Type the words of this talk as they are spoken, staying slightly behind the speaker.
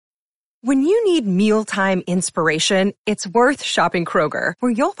When you need mealtime inspiration, it's worth shopping Kroger,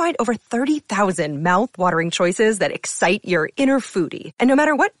 where you'll find over 30,000 mouth-watering choices that excite your inner foodie. And no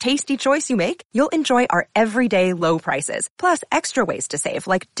matter what tasty choice you make, you'll enjoy our everyday low prices, plus extra ways to save,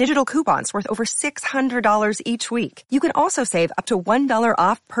 like digital coupons worth over $600 each week. You can also save up to $1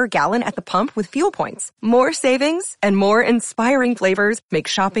 off per gallon at the pump with fuel points. More savings and more inspiring flavors make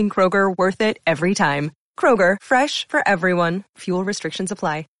shopping Kroger worth it every time. Kroger, fresh for everyone. Fuel restrictions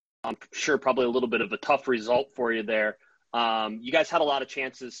apply. I'm sure probably a little bit of a tough result for you there. You guys had a lot of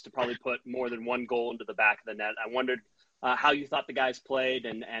chances to probably put more than one goal into the back of the net. I wondered how you thought the guys played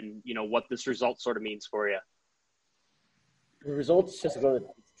and what this result sort of means for you. The result's just a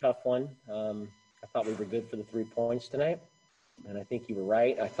tough one. I thought we were good for the 3 points tonight, and I think you were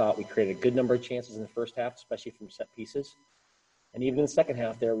right. I thought we created a good number of chances in the first half, especially from set pieces. And even in the second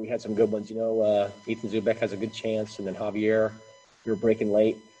half there, we had some good ones. Ethan Zubek has a good chance, and then Javier, we were breaking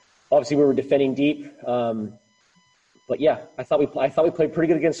late. Obviously, we were defending deep, but yeah, I thought we played pretty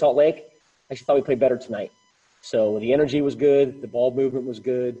good against Salt Lake. I actually thought we played better tonight. So the energy was good, the ball movement was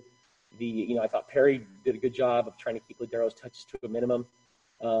good. I thought Perry did a good job of trying to keep Ladero's touches to a minimum.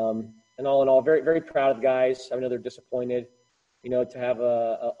 And all in all, very very proud of the guys. I know they're disappointed, to have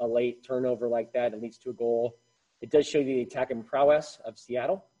a late turnover like that leads to a goal. It does show you the attacking prowess of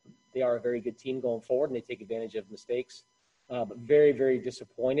Seattle. They are a very good team going forward, and they take advantage of mistakes. But very, very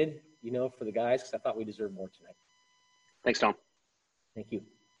disappointed, for the guys, because I thought we deserved more tonight. Thanks, Tom. Thank you.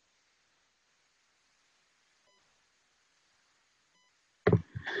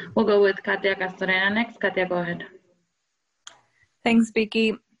 We'll go with Katia Castorena next. Katia, go ahead. Thanks,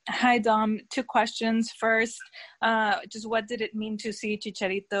 Vicky. Hi, Dom. 2 questions. First, just what did it mean to see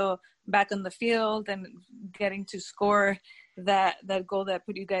Chicharito back on the field and getting to score that goal that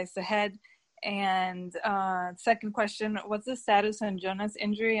put you guys ahead? And second question, what's the status on Jonas'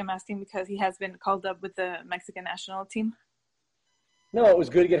 injury? I'm asking because he has been called up with the Mexican national team. No, it was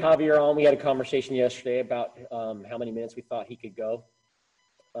good to get Javier on. We had a conversation yesterday about how many minutes we thought he could go.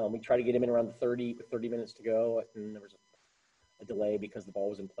 We tried to get him in around 30 minutes to go, and there was a delay because the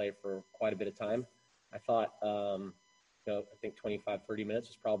ball was in play for quite a bit of time. I thought, I think 25, 30 minutes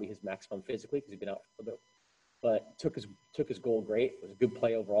was probably his maximum physically because he'd been out for a bit. But took his goal great. It was a good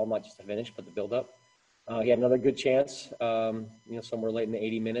play overall, not just the finish, but the build-up. He had another good chance, somewhere late in the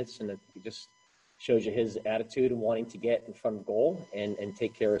 80 minutes, and it just shows you his attitude and wanting to get in front of goal and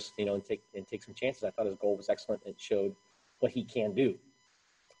take care of, and take some chances. I thought his goal was excellent. It showed what he can do.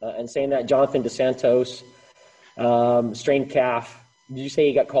 And saying that, Jonathan Dos Santos, strained calf. Did you say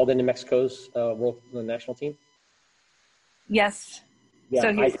he got called into Mexico's world national team? Yes. Yeah,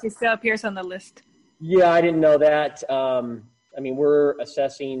 so he still appears on the list. Yeah, I didn't know that. We're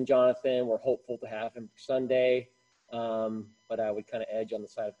assessing Jonathan. We're hopeful to have him Sunday, but I would kind of edge on the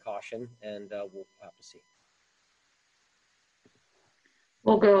side of caution, and we'll have to see.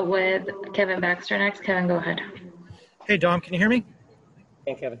 We'll go with Kevin Baxter next. Kevin, go ahead. Hey, Dom, can you hear me?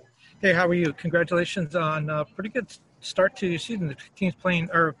 Hey, Kevin. Hey, how are you? Congratulations on a pretty good start to your season. The team's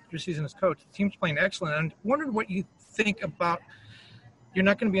playing, or your season as coach. The team's playing excellent. And I wondered what you think about. You're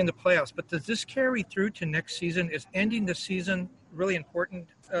not going to be in the playoffs, but does this carry through to next season? Is ending the season really important,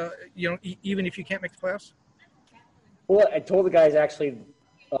 even if you can't make the playoffs? Well, I told the guys actually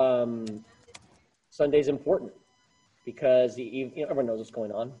Sunday's important because everyone knows what's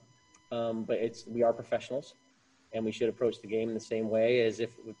going on, but we are professionals, and we should approach the game in the same way as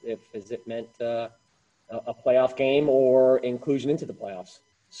if it meant a playoff game or inclusion into the playoffs.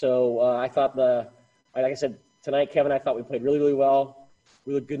 So I thought like I said tonight, Kevin, I thought we played really, really well.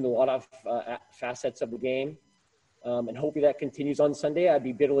 We looked good in a lot of facets of the game. And hopefully that continues on Sunday. I'd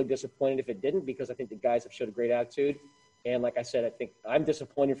be bitterly disappointed if it didn't because I think the guys have showed a great attitude. And like I said, I think I'm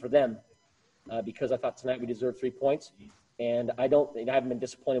disappointed for them because I thought tonight we deserved 3 points. And I haven't been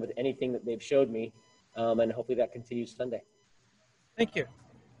disappointed with anything that they've showed me. And hopefully that continues Sunday. Thank you.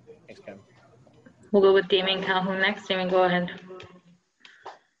 Thanks, Kevin. We'll go with Damien Calhoun next. Damien, go ahead.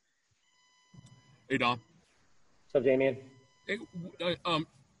 Hey, Dom. What's up, Damien? Hey,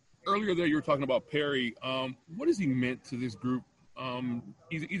 earlier there you were talking about Perry. What has he meant to this group? Even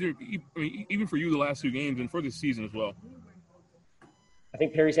for you the last 2 games and for this season as well. I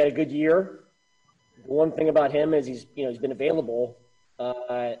think Perry's had a good year. The one thing about him is he's been available,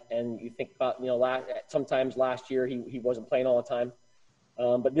 and you think about sometimes last year he wasn't playing all the time,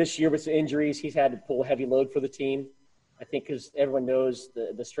 but this year with the injuries he's had to pull a heavy load for the team. I think because everyone knows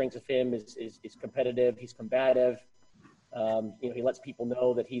the strength of him is competitive. He's combative. He lets people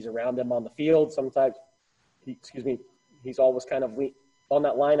know that he's around them on the field. Sometimes, he's always kind of on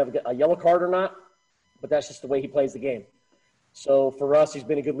that line of a yellow card or not, but that's just the way he plays the game. So for us, he's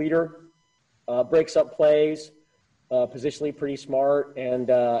been a good leader. breaks up plays, positionally pretty smart, and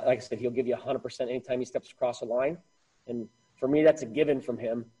like I said, he'll give you 100% anytime he steps across the line. And for me, that's a given from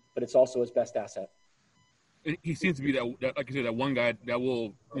him, but it's also his best asset. He seems to be that like I said, that one guy that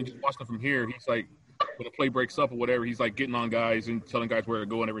will, just watching him from here, he's like, when a play breaks up or whatever, he's like getting on guys and telling guys where to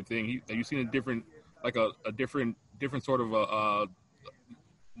go and everything. Have you seen a different sort of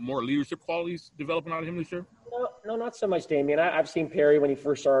more leadership qualities developing out of him this year? No, not so much, Damian. I've seen Perry when he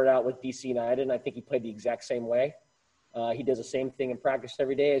first started out with DC United, and I think he played the exact same way. He does the same thing in practice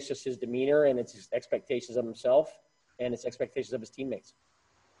every day. It's just his demeanor, and it's his expectations of himself, and it's expectations of his teammates.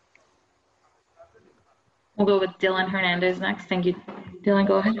 We'll go with Dylan Hernandez next. Thank you. Dylan,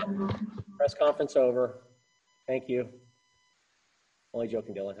 go ahead. Press conference over. Thank you. Only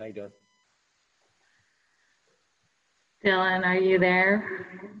joking, Dylan. How you doing? Dylan, are you there?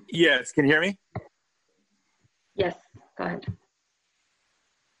 Yes. Can you hear me? Yes. Go ahead.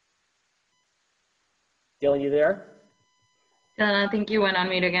 Dylan, you there? Dylan, I think you went on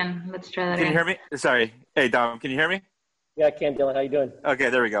mute again. Let's try that again. Can you hear me? Sorry. Hey, Dom, can you hear me? Yeah, I can, Dylan. How you doing? Okay,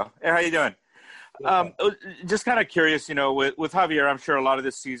 there we go. Hey, how you doing? Just kind of curious, with Javier, I'm sure a lot of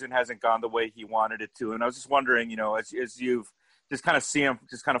this season hasn't gone the way he wanted it to. And I was just wondering, as you've just kind of see him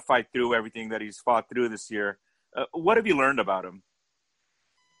just kind of fight through everything that he's fought through this year, what have you learned about him?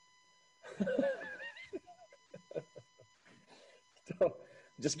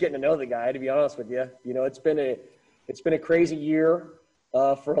 Just getting to know the guy, to be honest with you. It's been a crazy year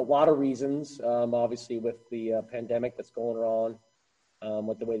for a lot of reasons. Obviously, with the pandemic that's going on,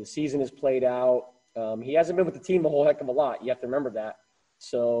 with the way the season has played out. He hasn't been with the team a whole heck of a lot. You have to remember that.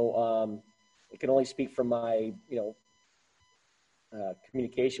 So I can only speak from my,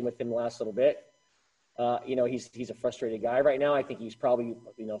 communication with him the last little bit. He's a frustrated guy right now. I think he's probably,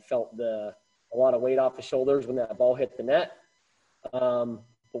 felt a lot of weight off his shoulders when that ball hit the net.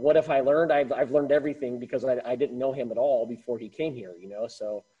 But what have I learned? I've learned everything because I didn't know him at all before he came here,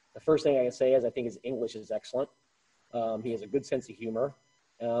 So the first thing I can say is I think his English is excellent. He has a good sense of humor,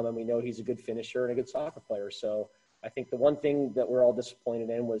 and we know he's a good finisher and a good soccer player. So I think the one thing that we're all disappointed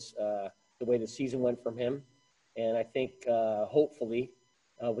in was the way the season went from him. And I think hopefully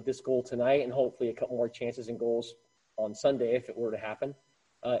with this goal tonight and hopefully a couple more chances and goals on Sunday, if it were to happen,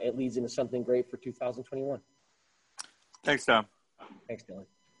 it leads into something great for 2021. Thanks, Tom. Thanks, Dylan.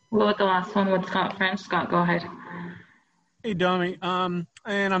 We'll go with the last one with Scott French. Scott, go ahead. Hey, Domi. And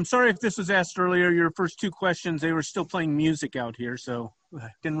I'm sorry if this was asked earlier. Your first two questions, they were still playing music out here, so I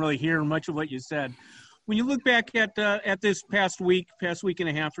didn't really hear much of what you said. When you look back at this past week and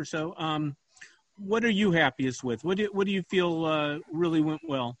a half or so, what are you happiest with? What do you feel really went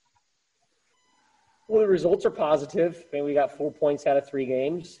well? Well, the results are positive. I mean, we got 4 points out of 3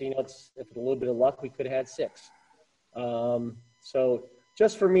 games. If with a little bit of luck, we could have had 6. So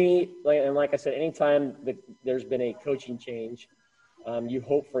just for me, like I said, anytime that there's been a coaching change, you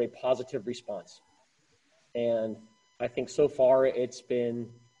hope for a positive response. And I think so far it's been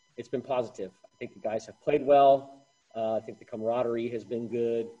positive. I think the guys have played well. I think the camaraderie has been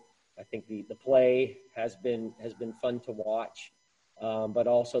good. I think the play has been fun to watch, but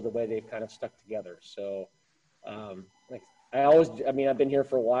also the way they've kind of stuck together. So I've been here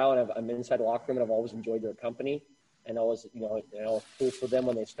for a while, and I'm inside the locker room, and I've always enjoyed their company. And always, it's cool for them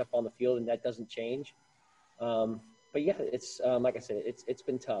when they step on the field, and that doesn't change. But yeah, it's like I said, it's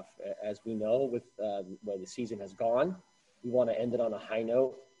been tough, as we know, with the way the season has gone. We want to end it on a high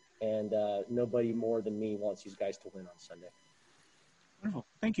note, and nobody more than me wants these guys to win on Sunday. Wonderful.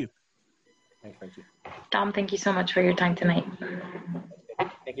 Thank you. Thanks, Frankie. Dom, thank you so much for your time tonight.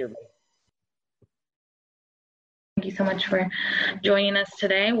 Thank you, everybody. Thank you so much for joining us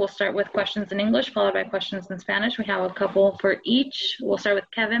today. We'll start with questions in English, followed by questions in Spanish. We have a couple for each. We'll start with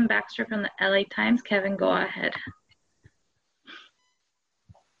Kevin Baxter from the LA Times. Kevin, go ahead.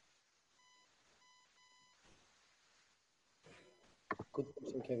 Good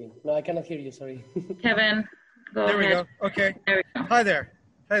question, Kevin. No, I cannot hear you, sorry. Kevin, go there ahead. There we go. Okay. There we go. Hi there.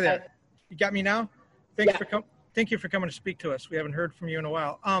 Hi. You got me now? Thank you for coming to speak to us. We haven't heard from you in a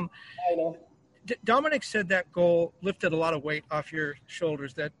while. I know. Dominic said that goal lifted a lot of weight off your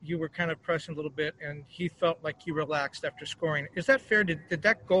shoulders, that you were kind of pressing a little bit, and he felt like you relaxed after scoring. Is that fair? Did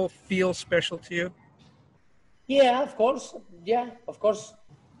that goal feel special to you? Yeah, of course. Yeah, of course.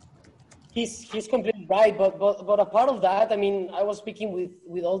 He's completely right, but a part of that, I mean, I was speaking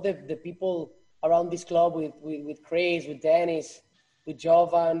with all the people around this club, with Chris, with Dennis, with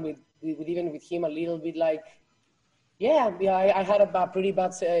Jovan, with even with him a little bit like, I had a pretty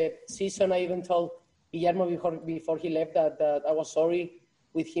bad season. I even told Guillermo before he left that I was sorry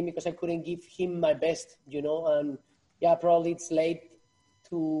with him because I couldn't give him my best, and probably it's late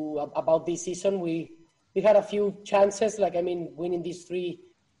about this season. We had a few chances, winning these 3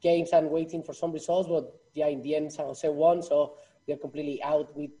 games and waiting for some results, but yeah, in the end, San Jose won, so we are completely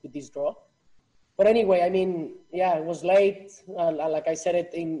out with this draw. But anyway, it was late. Like I said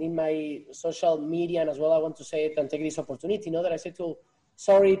it in my social media and as well, I want to say it and take this opportunity, that I said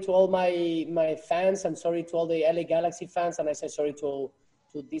sorry to all my fans and sorry to all the LA Galaxy fans, and I say sorry to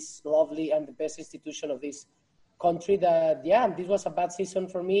this lovely and the best institution of this country that, this was a bad season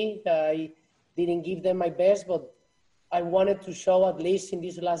for me. I didn't give them my best, but I wanted to show at least in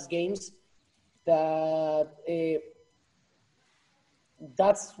these last games that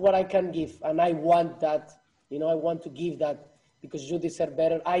that's what I can give. And I want that, I want to give that because you deserve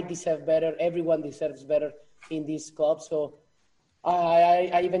better. I deserve better. Everyone deserves better in this club. So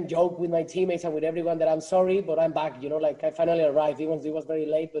I even joke with my teammates and with everyone that I'm sorry, but I'm back, I finally arrived. It was very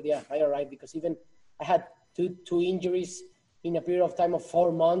late, but I arrived because even I had two injuries in a period of time of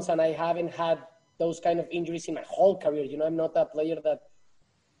 4 months, and I haven't had those kind of injuries in my whole career. I'm not a player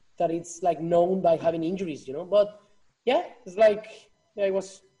that it's known by having injuries, but it's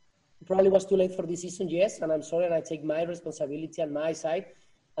it probably was too late for this season. Yes. And I'm sorry. And I take my responsibility on my side,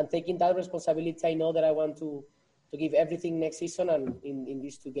 and taking that responsibility, I know that I want to give everything next season and in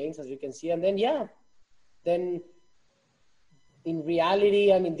these 2 games, as you can see. And then, then in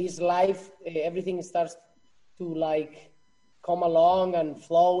reality and in this life, everything starts to come along and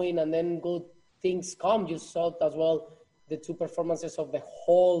flowing, and then good things come. You saw as well the 2 performances of the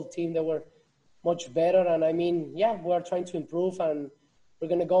whole team that were much better. And we're trying to improve, and we're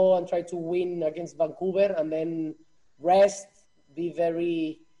going to go and try to win against Vancouver, and then rest, be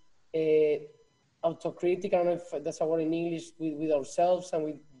very autocritic. I don't know if that's a word in English, with ourselves and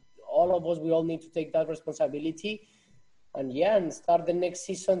with all of us. We all need to take that responsibility and start the next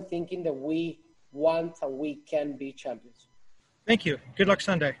season thinking that we want and we can be champions. Thank you. Good luck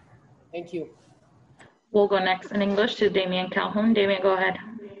Sunday. Thank you. We'll go next in English to Damian Calhoun. Damian, go ahead.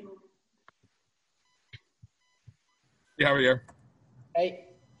 Yeah, how are you? Hey.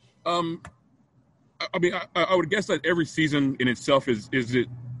 I would guess that every season in itself is it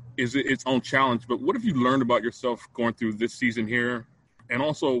its own challenge. But what have you learned about yourself going through this season here? And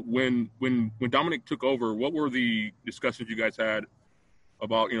also, when Dominic took over, what were the discussions you guys had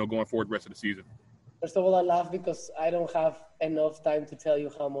about going forward the rest of the season? First of all, I laugh because I don't have enough time to tell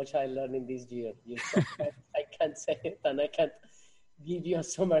you how much I learned in this year. I can't say it, and I can't give you a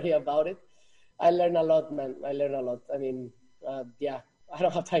summary about it. I learned a lot, man. I learned a lot. I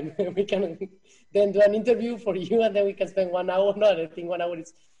don't have time. We can then do an interview for you, and then we can spend 1 hour. No, I think 1 hour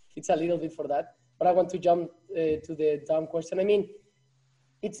it's a little bit for that. But I want to jump to the dumb question.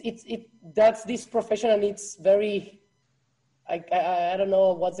 That's this profession, and it's very. I don't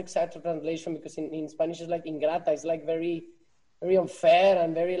know what's the exact translation, because in Spanish it's like ingrata. It's like very, very unfair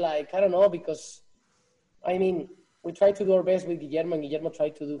and very I don't know, because we tried to do our best with Guillermo, and Guillermo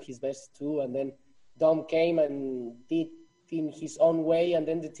tried to do his best too. And then Dom came and did in his own way, and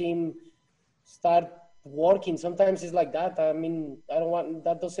then the team start working. Sometimes it's like that.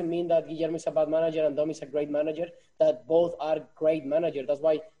 That doesn't mean that Guillermo is a bad manager and Dom is a great manager. That both are great managers. That's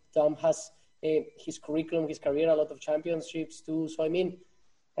why Dom has his curriculum, his career, a lot of championships too. So and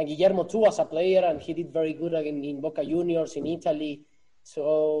Guillermo too as a player, and he did very good in Boca Juniors in Italy.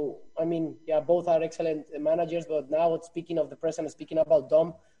 So both are excellent managers. But now, speaking of the present, speaking about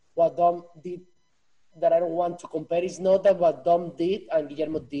Dom, what Dom did that I don't want to compare is not that what Dom did and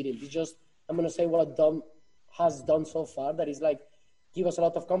Guillermo didn't. It's just, I'm going to say what Dom has done so far. That is give us a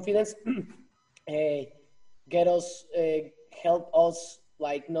lot of confidence, get us, help us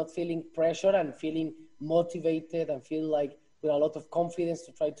not feeling pressure and feeling motivated and feel with a lot of confidence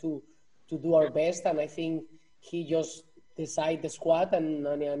to try to do our best. And I think he just decided the squad, and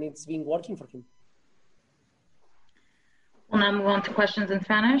it's been working for him. We'll now move on to questions in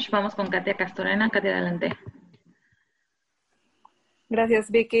Spanish. Vamos con Katia Castorena. Katia, adelante. Gracias,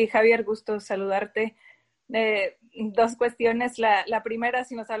 Vicky. Javier, gusto saludarte. 2 cuestiones. La primera,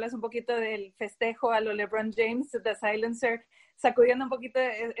 si nos hablas un poquito del festejo a lo LeBron James, The Silencer, sacudiendo un poquito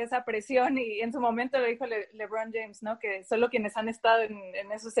esa presión, y en su momento lo dijo LeBron James, ¿no? Que solo quienes han estado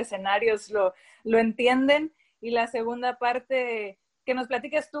en esos escenarios lo entienden. Y la segunda parte, que nos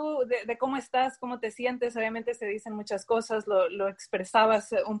platiques tú de cómo estás, cómo te sientes. Obviamente se dicen muchas cosas, lo expresabas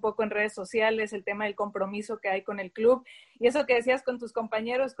un poco en redes sociales, el tema del compromiso que hay con el club, y eso que decías con tus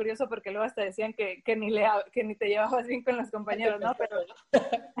compañeros, curioso porque luego hasta decían que ni te llevabas bien con los compañeros, ¿no? Pero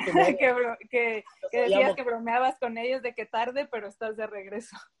que decías que bromeabas con ellos de que tarde, pero estás de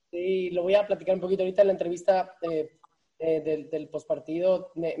regreso. Sí, lo voy a platicar un poquito ahorita en la entrevista del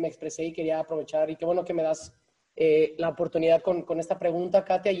postpartido. Me expresé y quería aprovechar, y qué bueno que me das la oportunidad con esta pregunta,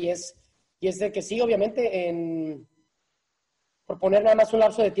 Katia, y es de que sí, obviamente, por poner nada más un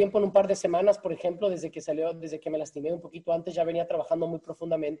lapso de tiempo en un par de semanas, por ejemplo, desde que me lastimé un poquito antes, ya venía trabajando muy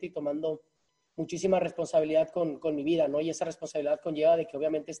profundamente y tomando muchísima responsabilidad con mi vida, ¿no? Y esa responsabilidad conlleva de que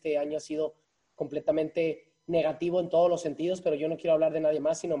obviamente este año ha sido completamente negativo en todos los sentidos, pero yo no quiero hablar de nadie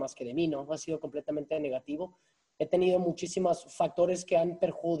más, sino más que de mí, ¿no? Ha sido completamente negativo. He tenido muchísimos factores que han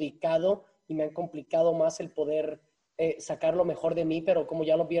perjudicado y me han complicado más el poder sacar lo mejor de mí, pero como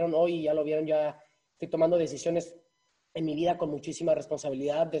ya lo vieron hoy, ya lo vieron, ya estoy tomando decisiones en mi vida con muchísima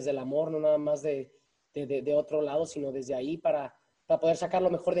responsabilidad, desde el amor, no nada más de otro lado, sino desde ahí para poder sacar lo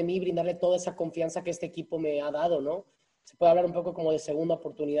mejor de mí y brindarle toda esa confianza que este equipo me ha dado, ¿no? Se puede hablar un poco como de segunda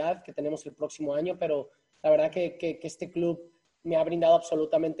oportunidad que tenemos el próximo año, pero la verdad que este club me ha brindado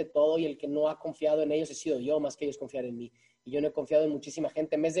absolutamente todo y el que no ha confiado en ellos he sido yo, más que ellos confiar en mí. Y yo no he confiado en muchísima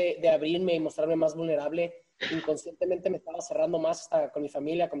gente. En vez de abrirme y mostrarme más vulnerable, inconscientemente me estaba cerrando más hasta con mi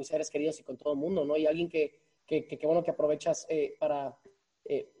familia, con mis seres queridos y con todo el mundo, ¿no? Y alguien que bueno que aprovechas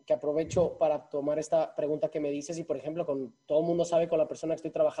que aprovecho para tomar esta pregunta que me dices y, por ejemplo, con todo el mundo sabe con la persona que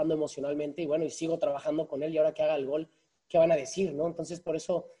estoy trabajando emocionalmente y bueno, y sigo trabajando con él y ahora que haga el gol, ¿qué van a decir, no? Entonces, por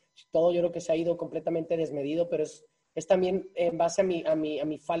eso todo yo creo que se ha ido completamente desmedido, pero es también en base a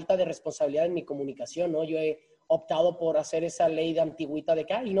mi falta de responsabilidad en mi comunicación, ¿no? Yo he optado por hacer esa ley de antigüita de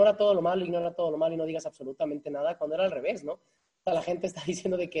que ignora todo lo malo y no digas absolutamente nada, cuando era al revés, ¿no? O sea, la gente está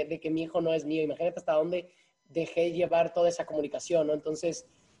diciendo de que mi hijo no es mío. Imagínate hasta dónde dejé llevar toda esa comunicación, ¿no? Entonces,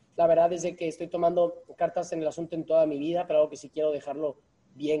 la verdad es de que estoy tomando cartas en el asunto en toda mi vida, pero algo que sí quiero dejarlo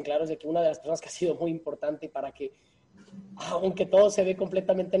bien claro es de que una de las personas que ha sido muy importante para que, aunque todo se ve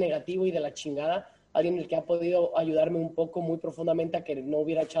completamente negativo y de la chingada, alguien el que ha podido ayudarme un poco muy profundamente a que no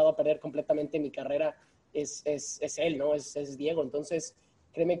hubiera echado a perder completamente mi carrera es él, ¿no? Es Diego. Entonces,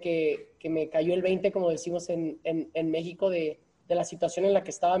 créeme que me cayó el 20, como decimos en México, de la situación en la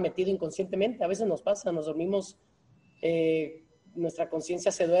que estaba metido inconscientemente. A veces nos pasa, nos dormimos, nuestra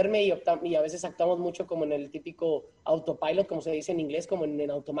conciencia se duerme y a veces actuamos mucho como en el típico autopilot, como se dice en inglés, como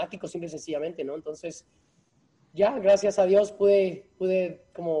en automático, simple y sencillamente, ¿no? Entonces, ya, gracias a Dios pude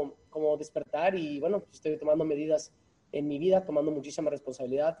como despertar y bueno, estoy tomando medidas en mi vida, tomando muchísima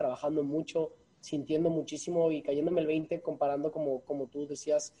responsabilidad, trabajando mucho, sintiendo muchísimo y cayéndome el 20, comparando como tú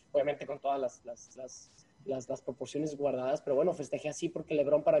decías, obviamente con todas las proporciones guardadas, pero bueno, festejé así porque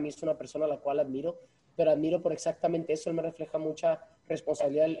LeBron para mí es una persona a la cual admiro, pero admiro por exactamente eso. Él me refleja mucha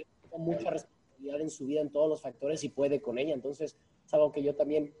responsabilidad en su vida en todos los factores y puede con ella. Entonces es algo que yo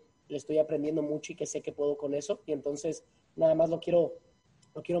también le estoy aprendiendo mucho y que sé que puedo con eso, y entonces nada más lo quiero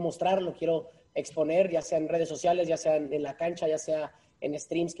mostrar, lo quiero exponer, ya sea en redes sociales, ya sea en la cancha, ya sea en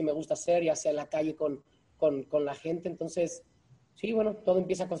streams que me gusta hacer, ya sea en la calle con la gente. Entonces, sí, bueno, todo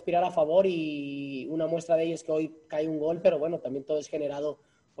empieza a conspirar a favor y una muestra de ello es que hoy cae un gol, pero bueno, también todo es generado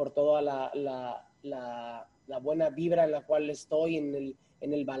por toda la buena vibra en la cual estoy, en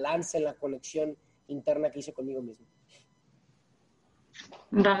el balance, en la conexión interna que hice conmigo mismo.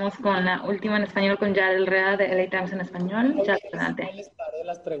 Vamos con la última en español con Yael Rea de LA Times en español. Ya, adelante. No les paré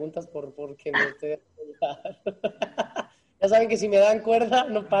las preguntas porque me estoy... Ya saben que si me dan cuerda,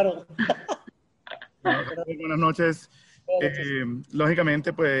 no paro. Buenas noches.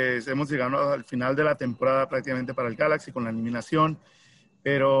 Lógicamente, pues hemos llegado al final de la temporada prácticamente para el Galaxy con la eliminación,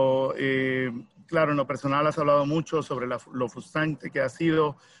 pero claro, en lo personal has hablado mucho sobre lo frustrante que ha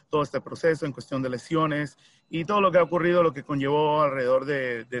sido todo este proceso en cuestión de lesiones y todo lo que ha ocurrido, lo que conllevó alrededor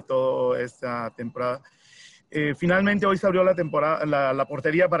de toda esta temporada. Finalmente hoy se abrió la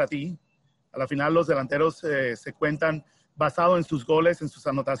portería para ti. A la final los delanteros se cuentan basado en sus goles, en sus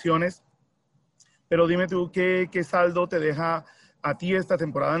anotaciones. Pero dime tú, ¿qué saldo te deja a ti esta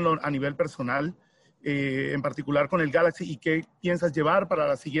temporada a nivel personal, en particular con el Galaxy, y qué piensas llevar para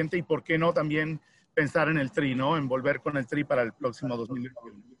la siguiente y por qué no también pensar en el Tri, ¿no? En volver con el Tri para el próximo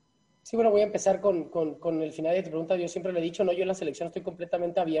 2021? Sí, bueno, voy a empezar con el final de tu pregunta. Yo siempre le he dicho, no, yo en la selección estoy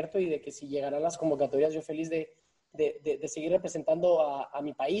completamente abierto y de que si llegarán las convocatorias, yo feliz de seguir representando a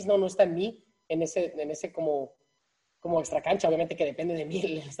mi país, ¿no? No está en mí, en ese como extra cancha, obviamente que depende de mí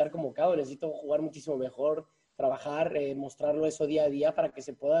el estar convocado. Necesito jugar muchísimo mejor, trabajar, mostrarlo eso día a día para que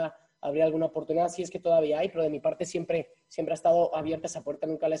se pueda abrir alguna oportunidad, si es que todavía hay, pero de mi parte siempre ha estado abierta esa puerta,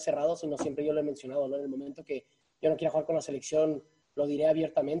 nunca la he cerrado, sino siempre yo lo he mencionado, ¿no? En el momento que yo no quiera jugar con la selección, lo diré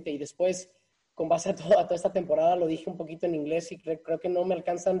abiertamente. Y después, con base a toda esta temporada, lo dije un poquito en inglés y creo que no me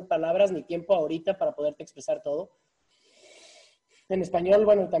alcanzan palabras ni tiempo ahorita para poderte expresar todo. En español,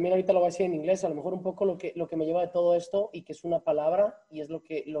 bueno, también ahorita lo voy a decir en inglés, a lo mejor un poco lo que me lleva de todo esto y que es una palabra y es lo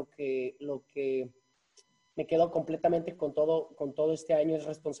que me quedo completamente con todo este año es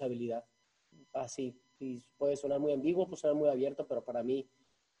responsabilidad. Así, y puede sonar muy ambiguo, puede sonar muy abierto, pero para mí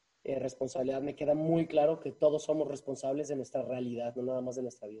responsabilidad me queda muy claro que todos somos responsables de nuestra realidad, no nada más de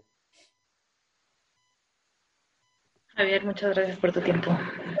nuestra vida. Javier, muchas gracias por tu tiempo.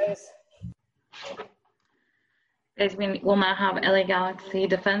 Pues, Guys, we will now have LA Galaxy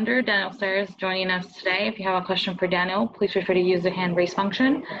defender Daniel Sayers joining us today. If you have a question for Daniel, please feel free to use the hand raise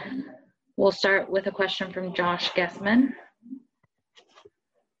function. We'll start with a question from Josh Gessman.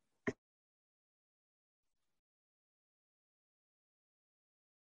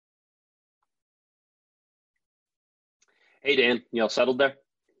 Hey, Dan, you all settled there?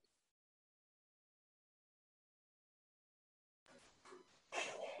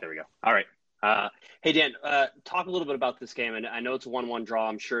 There we go. All right. Hey, Dan, talk a little bit about this game. And I know it's a 1-1 draw.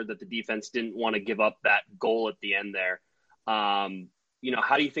 I'm sure that the defense didn't want to give up that goal at the end there. How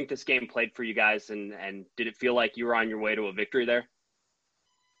do you think this game played for you guys? And did it feel like you were on your way to a victory there?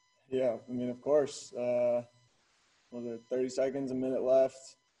 Yeah, I mean, of course. Was it 30 seconds, a minute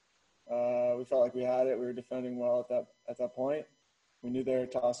left? We felt like we had it. We were defending well at that point. We knew they were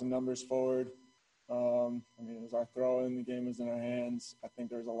tossing numbers forward. It was our throw-in. The game was in our hands. I think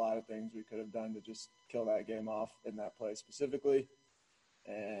there was a lot of things we could have done to just kill that game off in that play specifically,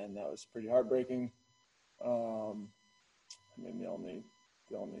 and that was pretty heartbreaking. The only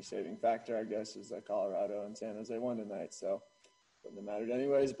saving factor, I guess, is that Colorado and San Jose won tonight, so it wouldn't have mattered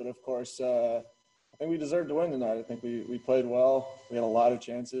anyways. But, of course, I think we deserved to win tonight. I think we played well. We had a lot of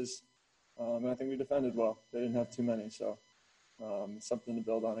chances, and I think we defended well. They didn't have too many, so something to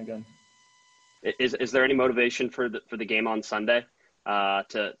build on again. Is there any motivation for the game on Sunday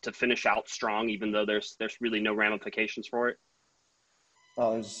to finish out strong, even though there's really no ramifications for it?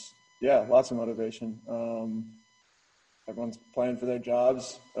 There's lots of motivation. Everyone's playing for their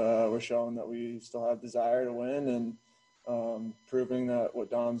jobs. We're showing that we still have desire to win, and proving that what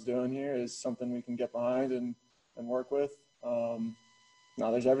Dom's doing here is something we can get behind and work with.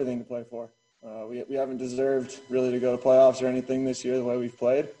 There's everything to play for. We haven't deserved really to go to playoffs or anything this year the way we've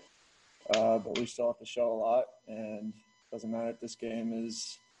played. But we still have to show a lot, and it doesn't matter if this game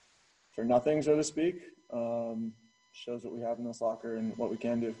is for nothing, so to speak. Shows what we have in this locker and what we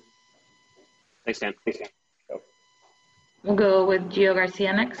can do. Thanks, Dan. Yep. We'll go with Gio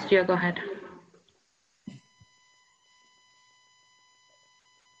Garcia next. Gio, go ahead.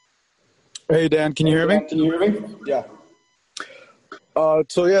 Hey, Dan, can you hear me? Yeah.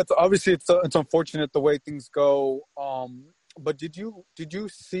 It's unfortunate the way things go. But did you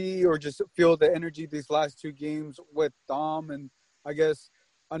see or just feel the energy these last two games with Dom? And I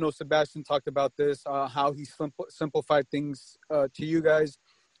know Sebastian talked about this, how he simplified things to you guys.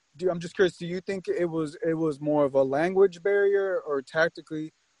 I'm just curious, do you think it was more of a language barrier or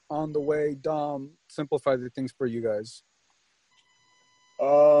tactically on the way Dom simplified the things for you guys?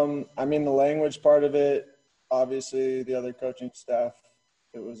 The language part of it, obviously the other coaching staff,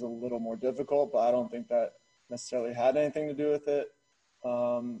 it was a little more difficult, but I don't think that necessarily had anything to do with it.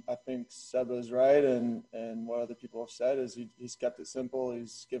 I think Seba's right, and what other people have said is he's kept it simple.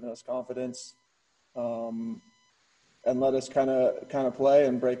 He's given us confidence, and let us kind of play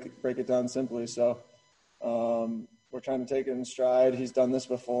and break it down simply. So we're trying to take it in stride. He's done this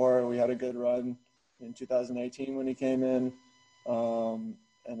before. We had a good run in 2018 when he came in, and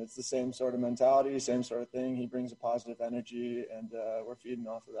it's the same sort of mentality, same sort of thing. He brings a positive energy, and we're feeding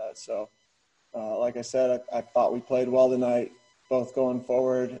off of that. So. Like I said, I thought we played well tonight, both going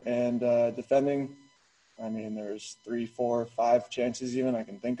forward and defending. There's 3, 4, 5 chances even I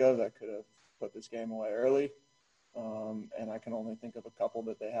can think of that could have put this game away early. And I can only think of a couple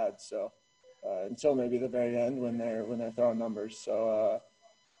that they had. So until maybe the very end when they're throwing numbers. So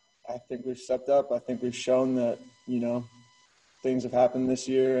I think we've stepped up. I think we've shown that, things have happened this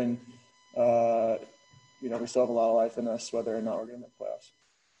year, and, we still have a lot of life in us, whether or not we're going to make playoffs.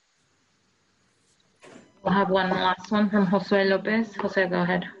 We'll have one last one from Jose Lopez. Jose, go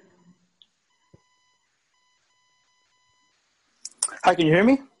ahead. Hi, can you hear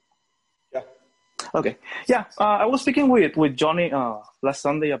me? Yeah. Okay. Yeah, I was speaking with Johnny last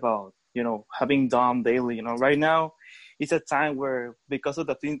Sunday about, having Dom daily. Right now it's a time where, because of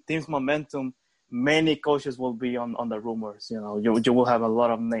the team's momentum, many coaches will be on the rumors. You will have a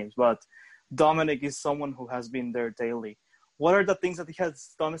lot of names, but Dominic is someone who has been there daily. What are the things that he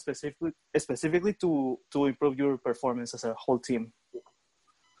has done specifically to improve your performance as a whole team?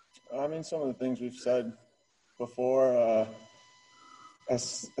 Some of the things we've said before,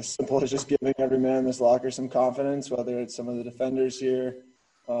 as simple as just giving every man in this locker some confidence, whether it's some of the defenders here,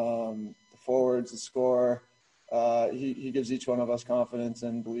 the forwards, the scorer. He gives each one of us confidence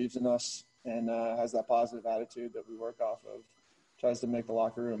and believes in us, and has that positive attitude that we work off of. Tries to make the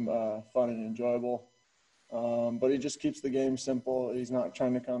locker room fun and enjoyable. But he just keeps the game simple. He's not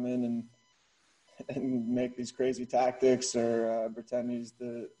trying to come in and make these crazy tactics or pretend he's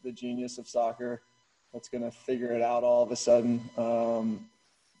the genius of soccer that's going to figure it out all of a sudden.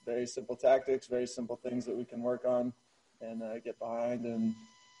 Very simple tactics, very simple things that we can work on and get behind. And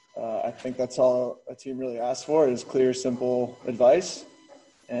I think that's all a team really asks for is clear, simple advice.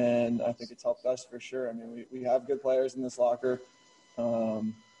 And I think it's helped us for sure. I mean, we have good players in this locker.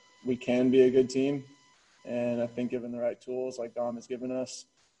 We can be a good team. And I think given the right tools like Dom has given us,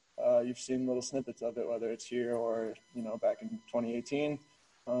 you've seen little snippets of it, whether it's here or, back in 2018.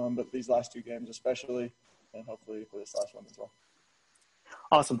 But these last two games especially, and hopefully for this last one as well.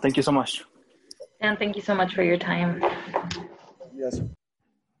 Awesome. Thank you so much. And thank you so much for your time. Yes.